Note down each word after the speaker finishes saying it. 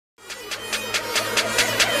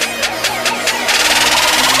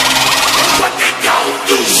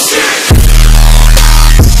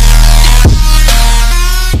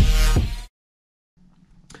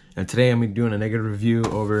And today I'm gonna be doing a negative review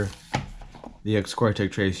over the Xcore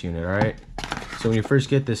Tech trace unit, alright? So when you first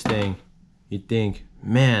get this thing, you think,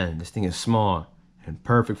 man, this thing is small and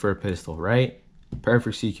perfect for a pistol, right?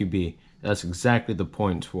 Perfect CQB. That's exactly the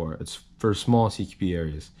point for it. It's for small CQB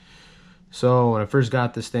areas. So when I first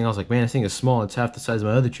got this thing, I was like, man, this thing is small. It's half the size of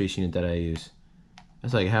my other trace unit that I use.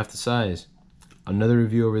 That's like half the size. Another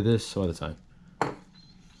review over this some other time.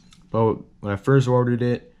 But when I first ordered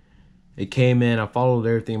it, it came in. I followed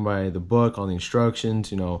everything by the book, all the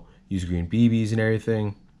instructions, you know, use green BBs and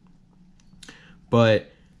everything.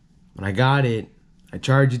 But when I got it, I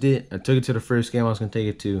charged it. I took it to the first game I was going to take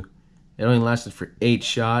it to. It only lasted for 8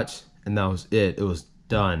 shots, and that was it. It was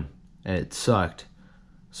done, and it sucked.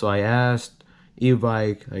 So I asked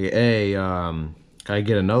e-bike, like, hey, can I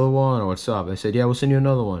get another one, or what's up? They said, yeah, we'll send you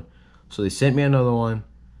another one. So they sent me another one,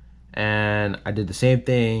 and I did the same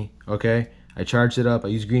thing, okay? I charged it up. I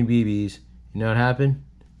used green BBs. You know what happened?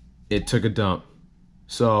 It took a dump.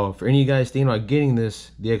 So for any of you guys thinking about getting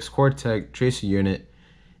this, the Xcore Tech tracer unit,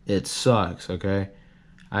 it sucks, okay?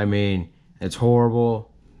 I mean, it's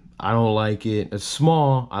horrible. I don't like it. It's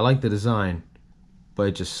small. I like the design, but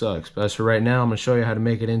it just sucks. But as for right now, I'm going to show you how to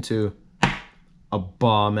make it into a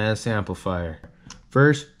bomb-ass amplifier.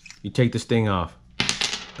 First, you take this thing off.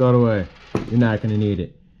 Throw it away. You're not going to need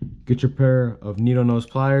it. Get your pair of needle nose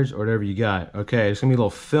pliers or whatever you got. Okay, there's going to be a little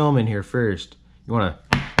film in here first. You want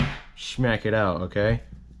to smack it out, okay?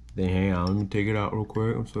 Then hang on, let me take it out real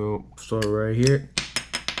quick. So start right here.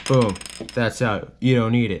 Boom. That's out. You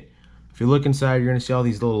don't need it. If you look inside, you're going to see all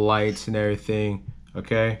these little lights and everything,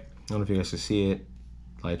 okay? I don't know if you guys can see it.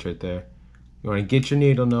 Lights right there. You want to get your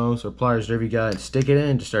needle nose or pliers, whatever you got, stick it in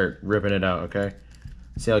and just start ripping it out, okay?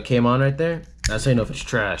 See how it came on right there? That's how you know if it's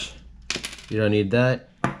trash. You don't need that.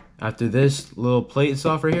 After this little plate is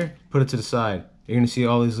off right here, put it to the side. You're going to see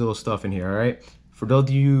all these little stuff in here, alright? For those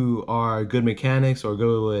of you who are good mechanics or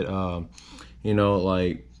good with, you know,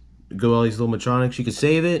 like, good with all these little electronics, you can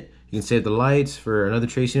save it. You can save the lights for another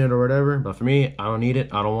trace unit or whatever. But for me, I don't need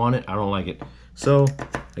it. I don't want it. I don't like it. So,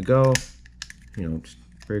 I go, you know, just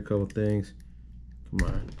break a couple things. Come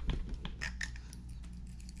on.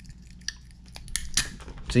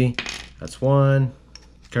 See? That's one.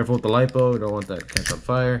 Careful with the lipo. You don't want that to catch on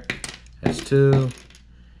fire. That's two.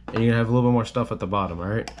 And you're going to have a little bit more stuff at the bottom,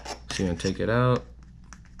 alright? So you're going to take it out.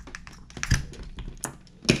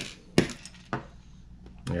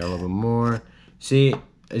 I got a little bit more. See,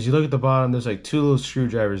 as you look at the bottom, there's like 2 little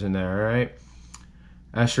screwdrivers in there, alright?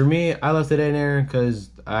 As for me, I left it in there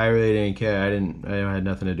because I really didn't care. I had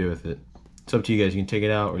nothing to do with it. It's up to you guys. You can take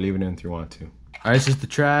it out or leave it in if you want to. Alright, this is the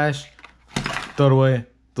trash. Throw it away.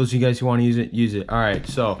 Those of you guys who want to use it. Alright,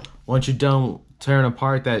 so once you're done tearing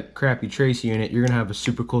apart that crappy trace unit, you're going to have a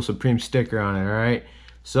super cool Supreme sticker on it, alright?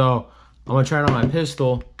 So, I'm going to try it on my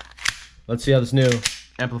pistol. Let's see how this new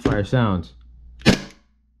amplifier sounds.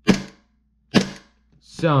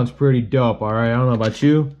 Sounds pretty dope, alright? I don't know about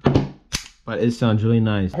you, but it sounds really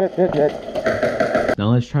nice. Now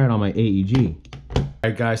let's try it on my AEG.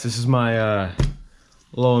 Alright guys, this is my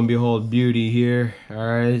lo and behold beauty here.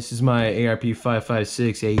 Alright, this is my ARP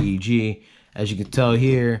 556 AEG. As you can tell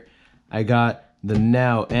here, I got the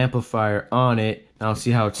now amplifier on it. Now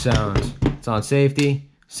see how it sounds. It's on safety,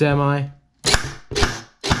 semi.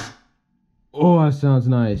 Oh, that sounds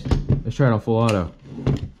nice. Let's try it on full auto.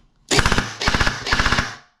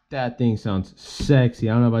 That thing sounds sexy.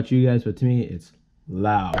 I don't know about you guys, but to me, it's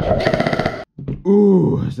loud.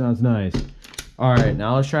 Ooh, sounds nice. Alright,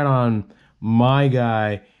 now let's try it on my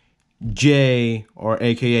guy, Jay, or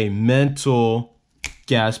aka Mental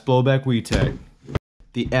Gas Blowback WeTech.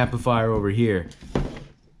 The amplifier over here.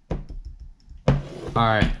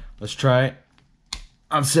 Alright, let's try it.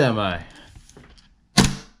 I'm semi.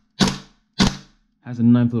 Has a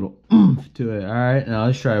nice little oomph to it. Alright, now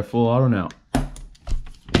let's try it full auto now.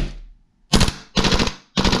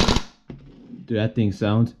 Dude, that thing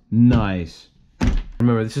sounds nice.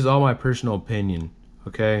 Remember, this is all my personal opinion,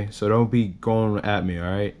 okay? So don't be going at me,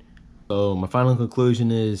 alright? So my final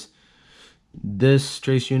conclusion is this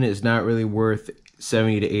trace unit is not really worth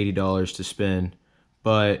 $70 to $80 to spend.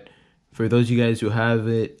 But for those of you guys who have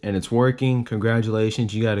it and it's working,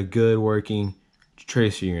 congratulations, you got a good working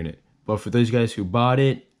tracer unit. But for those guys who bought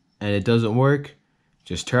it and it doesn't work,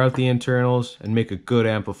 just tear out the internals and make a good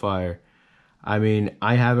amplifier. I mean,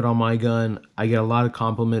 I have it on my gun. I get a lot of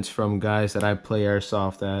compliments from guys that I play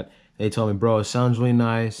airsoft at. They tell me, bro, it sounds really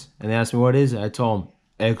nice. And they ask me, what is it? I told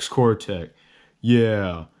them, Xcore Tech.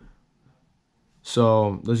 Yeah.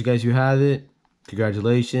 So, those of you guys who have it,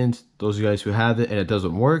 congratulations. Those of you guys who have it and it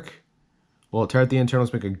doesn't work, well, tear out the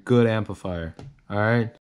internals, make a good amplifier. Alright?